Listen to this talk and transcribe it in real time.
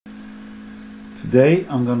Today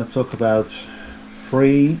I'm going to talk about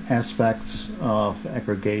three aspects of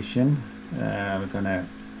aggregation. We're going to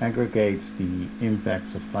aggregate the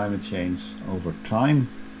impacts of climate change over time,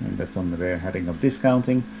 and that's under the heading of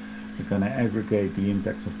discounting. We're going to aggregate the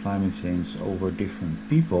impacts of climate change over different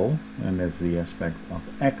people, and that's the aspect of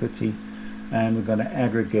equity. And we're going to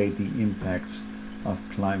aggregate the impacts of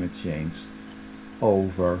climate change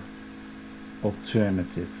over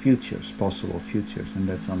alternative futures, possible futures, and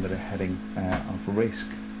that's under the heading of risk.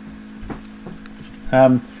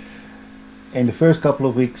 In the first couple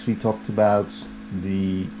of weeks we talked about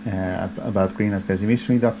greenhouse gas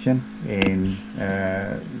emission reduction. In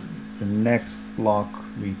the next block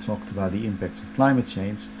we talked about the impacts of climate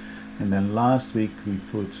change, and then last week we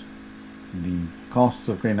put the costs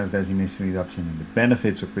of greenhouse gas emission reduction and the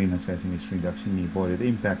benefits of greenhouse gas emission reduction, the avoided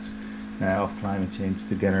impacts of climate change,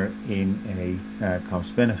 together in a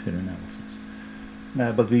cost-benefit analysis.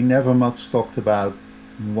 But we never much talked about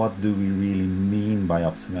what do we really mean by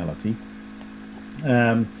optimality,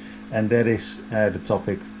 and that is the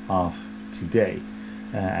topic of today.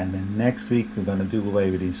 And then next week we're going to do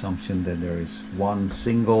away with the assumption that there is one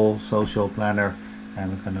single social planner,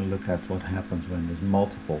 and we're going to look at what happens when there's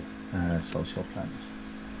multiple social planners.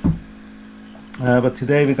 But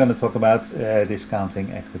today we're going to talk about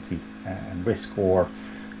discounting equity and risk, or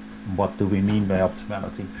what do we mean by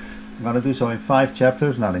optimality. I'm going to do so in 5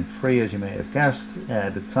 chapters, not in 3 as you may have guessed.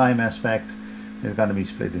 The time aspect is going to be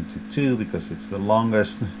split into 2 because it's the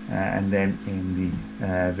longest, and then in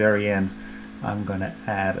the very end I'm going to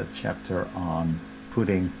add a chapter on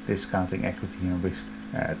putting discounting equity and risk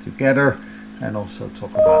together, and also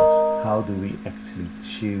talk about how do we actually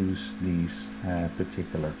choose these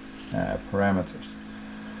particular parameters.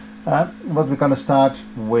 But we're going to start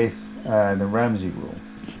with the Ramsey rule.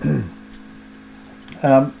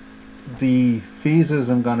 The thesis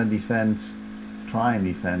I'm going to try and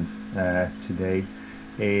defend today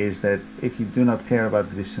is that if you do not care about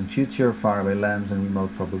the distant future, faraway lands and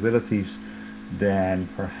remote probabilities, then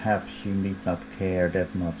perhaps you need not care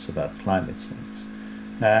that much about climate change.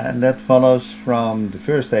 And that follows from the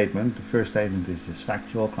first statement. The first statement is just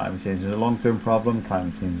factual. Climate change is a long-term problem,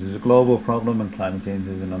 climate change is a global problem, and climate change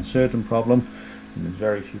is an uncertain problem. And there's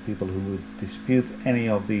very few people who would dispute any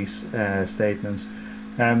of these statements.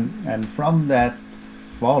 And from that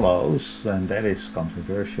follows, and that is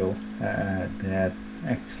controversial, that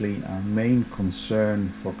actually our main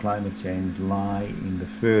concern for climate change lie in the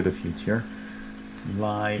further future,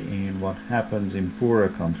 lie in what happens in poorer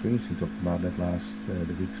countries. We talked about that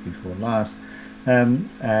the weeks before last, and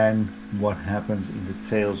what happens in the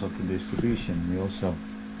tails of the distribution. We also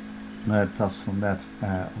touched on that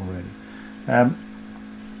already,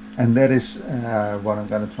 and that is what I'm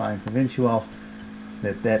going to try and convince you of,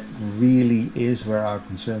 that really is where our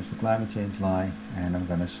concerns for climate change lie. And I'm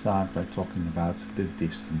going to start by talking about the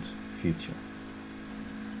distant future.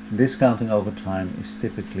 Discounting over time is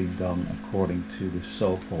typically done according to the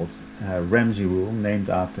so-called Ramsey rule, named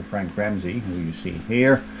after Frank Ramsey, who you see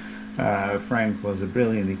here. Frank was a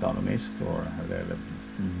brilliant economist, or had a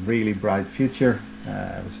really bright future.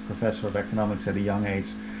 Was a professor of economics at a young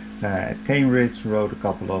age at Cambridge, wrote a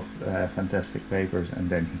couple of fantastic papers, and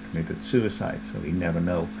then he committed suicide. So we never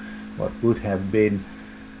know what would have been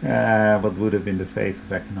the fate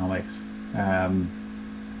of economics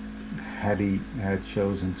had he had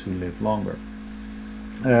chosen to live longer.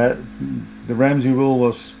 The Ramsey rule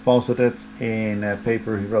was posited in a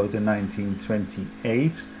paper he wrote in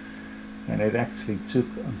 1928, and it actually took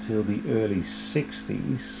until the early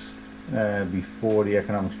 60s before the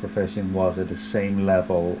economics profession was at the same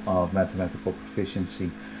level of mathematical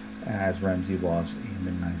proficiency as Ramsey was in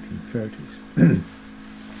the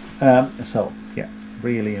 1930s. So yeah,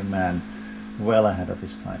 really a man well ahead of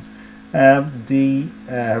his time. The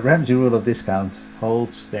Ramsey rule of discount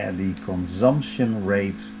holds that the consumption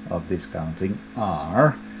rate of discounting,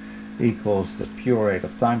 R, equals the pure rate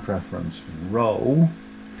of time preference, rho,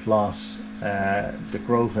 plus the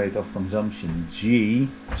growth rate of consumption, G,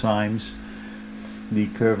 times the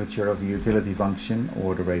curvature of the utility function,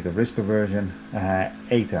 or the rate of risk aversion,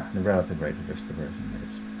 eta, the relative rate of risk aversion, that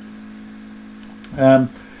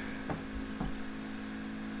is.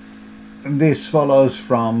 This follows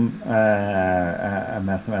from a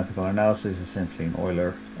mathematical analysis, essentially an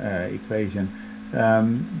Euler equation,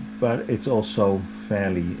 but it's also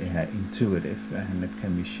fairly intuitive, and it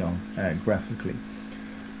can be shown graphically.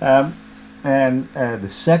 And the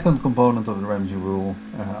second component of the Ramsey rule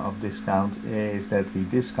of discount is that we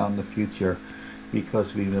discount the future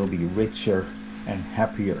because we will be richer and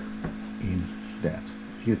happier in that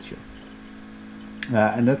future.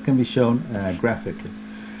 And that can be shown graphically.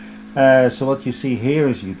 So what you see here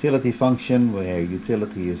is utility function, where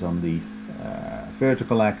utility is on the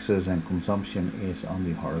vertical axis and consumption is on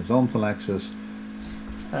the horizontal axis.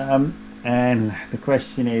 And the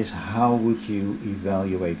question is, how would you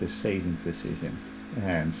evaluate a savings decision?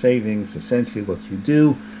 And savings, essentially what you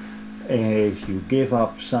do is you give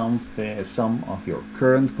up some of your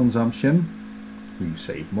current consumption, you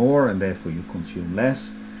save more and therefore you consume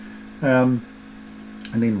less, and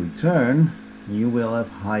in return you will have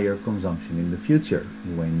higher consumption in the future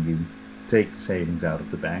when you take the savings out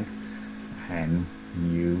of the bank and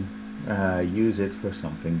you use it for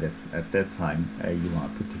something that at that time you are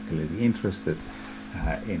particularly interested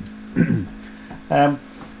in.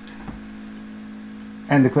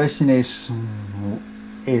 And the question is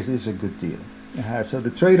this a good deal? So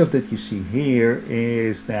the trade-off that you see here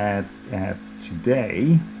is that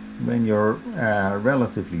today, when you're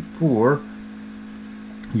relatively poor,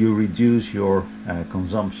 you reduce your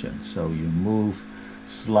consumption, so you move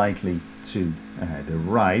slightly to the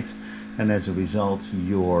right, and as a result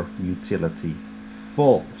your utility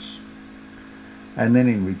falls. And then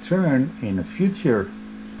in return, in a future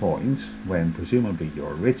point, when presumably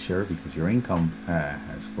you're richer because your income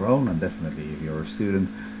has grown, and definitely if you're a student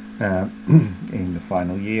in the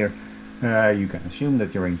final year, you can assume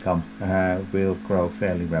that your income will grow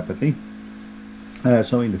fairly rapidly.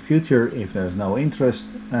 So in the future, if there's no interest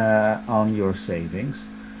on your savings,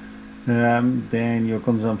 then your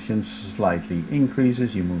consumption slightly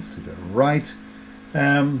increases, you move to the right,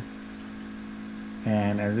 and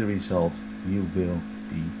as a result you will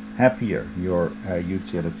be happier, your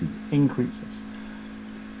utility increases.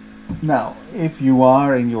 Now, if you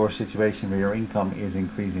are in your situation where your income is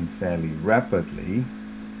increasing fairly rapidly,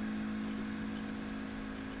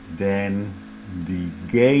 then the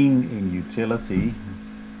gain in utility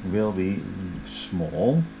will be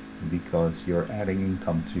small because you're adding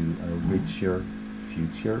income to a richer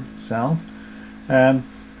future self,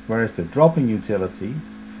 whereas the drop in utility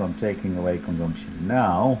from taking away consumption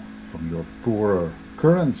now from your poorer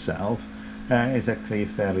current self is actually a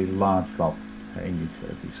fairly large drop in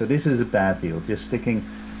utility. So this is a bad deal. Just sticking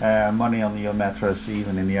money under your mattress,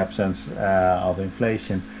 even in the absence of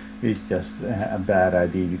inflation, is just a bad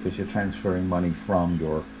idea, because you're transferring money from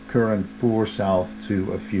your current poor self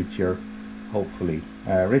to a future, hopefully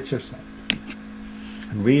richer self.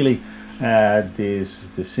 And really, this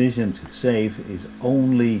decision to save is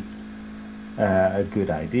only a good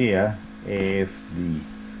idea if the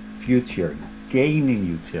future gain in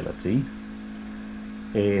utility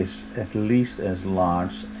is at least as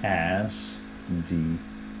large as the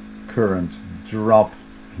current drop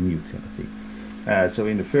in utility. So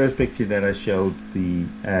in the first picture that I showed, the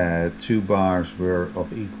two bars were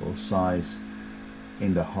of equal size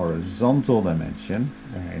in the horizontal dimension.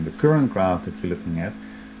 In the current graph that you're looking at,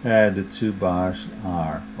 the two bars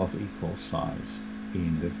are of equal size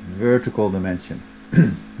in the vertical dimension.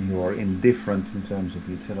 You are indifferent in terms of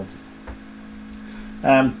utility.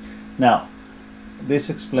 Now, this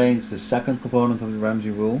explains the second component of the Ramsey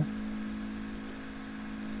rule.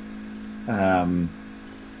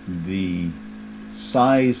 The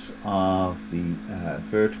size of the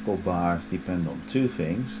vertical bars depend on two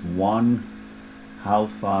things. One, how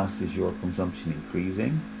fast is your consumption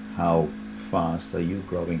increasing? How fast are you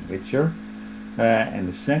growing richer? And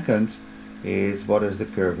the second is, what is the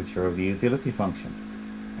curvature of the utility function?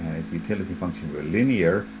 And if the utility function were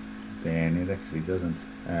linear, then it actually doesn't,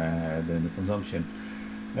 then the consumption,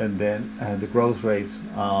 and then the growth rate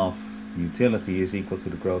of utility is equal to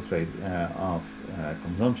the growth rate of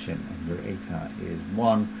consumption, and your eta is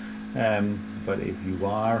 1. But if you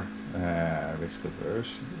are risk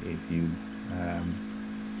averse, if you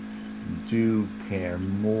do care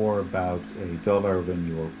more about a dollar when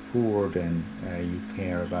you're poor than you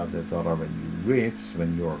care about the dollar when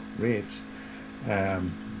you're rich,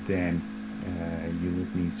 then you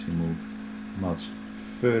would need to move much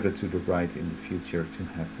further to the right in the future to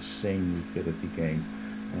have the same utility gain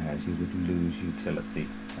as you would lose utility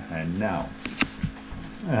now.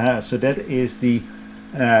 So that is the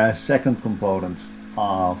second component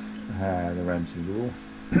of the Ramsey rule.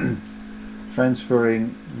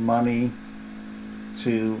 Transferring money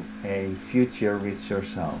to a future richer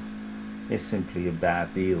self is simply a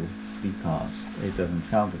bad deal because it doesn't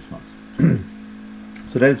count as much.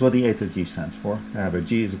 So that is what the eta G stands for, where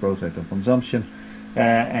G is the growth rate of consumption,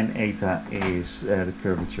 and eta is the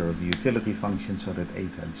curvature of the utility function, so that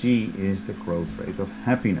eta G is the growth rate of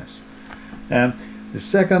happiness. The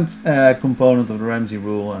second component of the Ramsey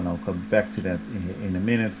rule, and I'll come back to that in a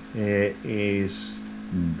minute, is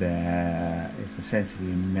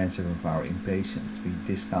essentially a measure of our impatience. We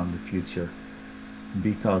discount the future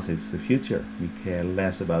because it's the future. We care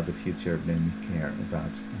less about the future than we care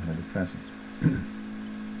about the present.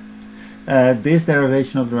 This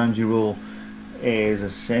derivation of the Ramsey rule is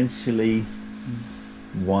essentially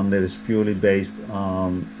one that is purely based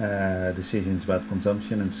on decisions about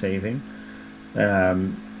consumption and saving.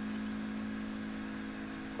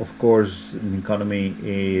 Of course, an economy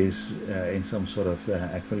is in some sort of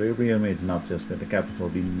equilibrium. It's not just that the capital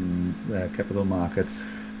market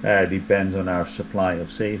depends on our supply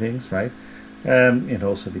of savings, right? It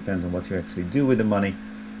also depends on what you actually do with the money.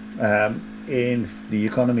 If the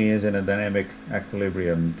economy is in a dynamic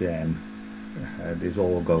equilibrium, then this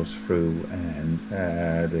all goes through, and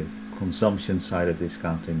the consumption side of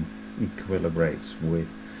discounting equilibrates with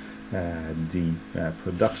the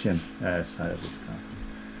production side of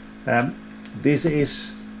discounting. This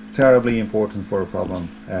is terribly important for a problem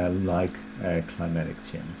like climatic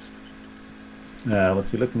change.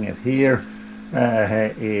 What you're looking at here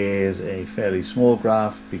is a fairly small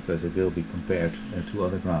graph because it will be compared to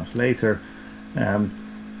other graphs later.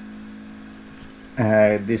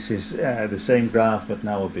 This is the same graph but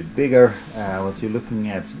now a bit bigger. What you're looking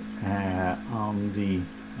at on the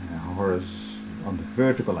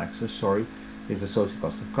vertical axis, is the social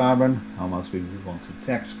cost of carbon, how much we want to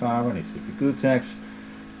tax carbon, is it a good tax.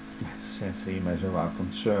 That's essentially a measure of our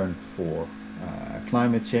concern for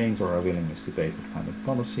climate change, or our willingness to pay for climate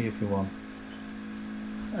policy if you want.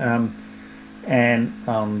 And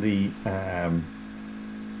on the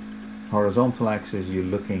horizontal axis, you're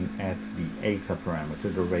looking at the eta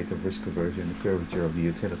parameter, the rate of risk aversion, the curvature of the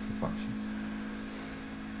utility function.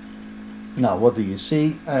 Now, what do you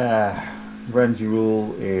see? Ramsey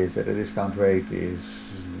rule is that a discount rate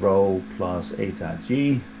is rho plus eta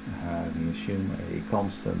g. We assume a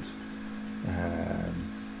constant.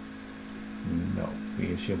 No,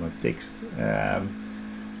 we assume a fixed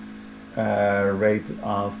rate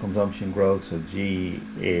of consumption growth, so G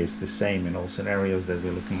is the same in all scenarios that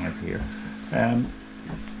we're looking at here.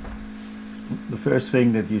 The first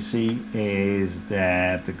thing that you see is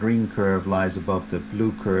that the green curve lies above the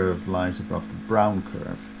blue curve, lies above the brown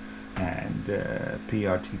curve, and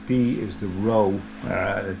PRTP is the rho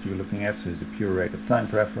that you're looking at, so it's the pure rate of time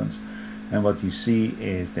preference. And what you see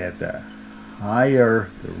is that the higher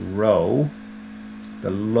the rho,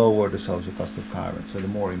 the lower the social cost of carbon. So the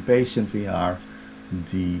more impatient we are,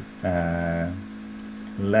 the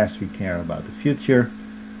less we care about the future.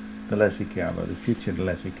 The less we care about the future, the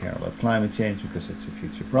less we care about climate change, because it's a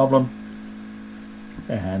future problem.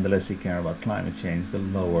 And the less we care about climate change, the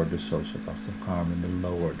lower the social cost of carbon, the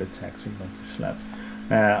lower the tax we want to slap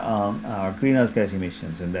on our greenhouse gas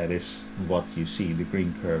emissions. And that is what you see. The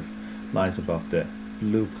green curve lies above the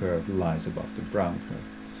blue curve, lies above the brown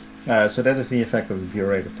curve. So that is the effect of the pure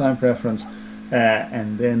rate of time preference.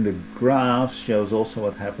 And then the graph shows also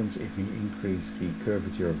what happens if we increase the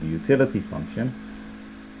curvature of the utility function.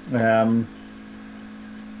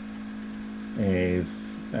 If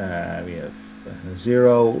we have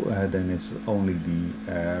 0, then it's only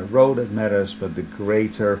the rho that matters, but the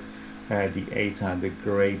greater the eta, the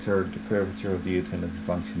greater the curvature of the utility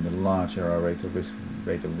function, the larger our relative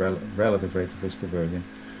rate of risk aversion,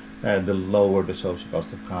 the lower the social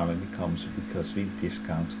cost of carbon becomes, because we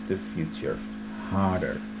discount the future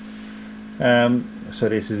harder. So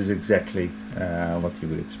this is exactly what you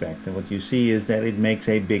would expect, and what you see is that it makes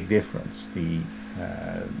a big difference. The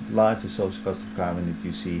larger social cost of carbon that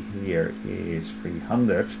you see here is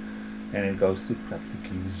 300, and it goes to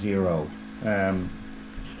practically 0.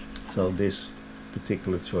 So this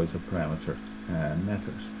particular choice of parameter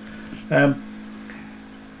matters.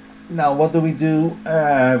 Now, what do we do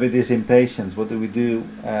with this impatience? What do we do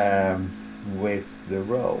with the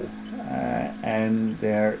rho? And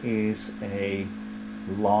there is a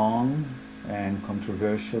long and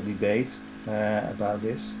controversial debate about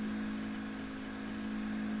this.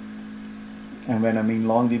 And when I mean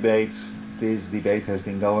long debate, this debate has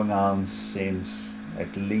been going on since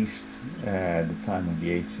at least the time of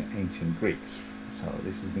the ancient Greeks. So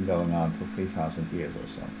this has been going on for 3,000 years or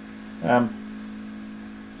so.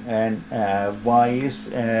 And why is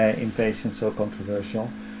impatience so controversial?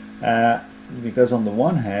 Because on the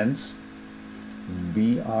one hand,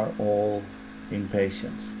 we are all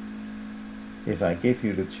impatient. If I give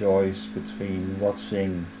you the choice between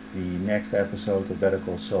watching the next episode of Better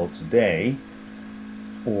Call Saul today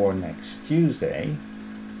or next Tuesday,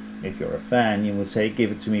 if you're a fan, you would say,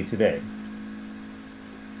 give it to me today.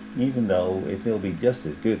 Even though it will be just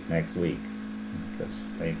as good next week, because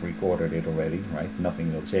they've recorded it already, right?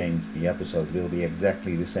 Nothing will change. The episode will be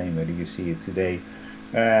exactly the same whether you see it today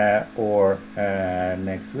or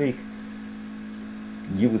next week.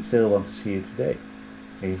 You would still want to see it today.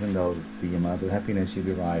 even though the amount of happiness you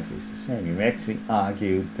derive is the same. You actually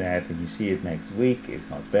argued that if you see it next week, it's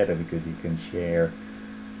much better because you can share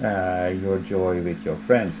your joy with your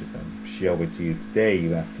friends. If I show it to you today,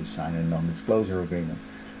 you have to sign a non-disclosure agreement.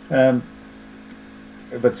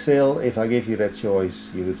 But still, if I give you that choice,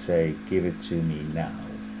 you would say, give it to me now.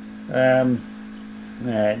 And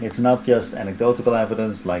it's not just anecdotal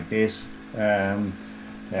evidence like this,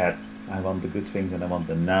 that I want the good things and I want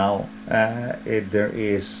them now. There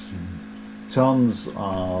is tons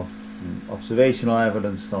of observational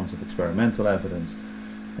evidence, tons of experimental evidence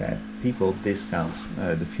that people discount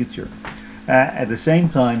the future. At the same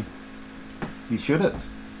time, we shouldn't.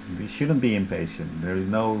 We shouldn't be impatient. There is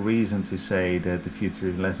no reason to say that the future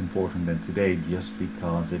is less important than today just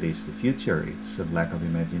because it is the future. It's a lack of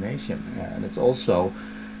imagination. And it's also,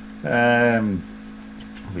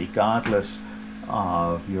 regardless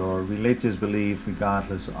of your religious belief,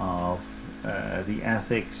 regardless of the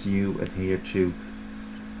ethics you adhere to,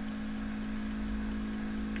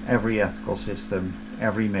 every ethical system,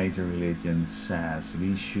 every major religion says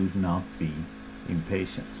we should not be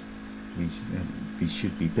impatient. We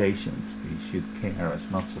should be patient. We should care as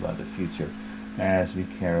much about the future as we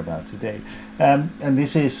care about today. And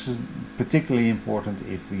this is particularly important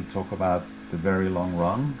if we talk about the very long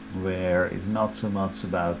run, where it's not so much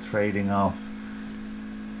about trading off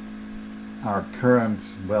our current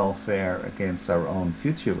welfare against our own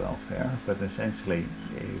future welfare, but essentially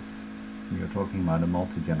if you're talking about a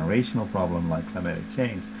multi-generational problem like climatic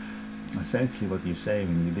change, essentially what you say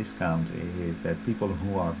when you discount is that people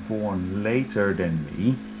who are born later than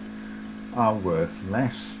me are worth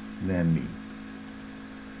less than me.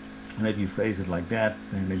 And if you phrase it like that,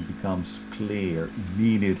 then it becomes clear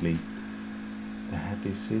immediately that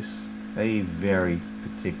this is a very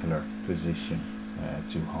particular position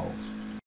to hold.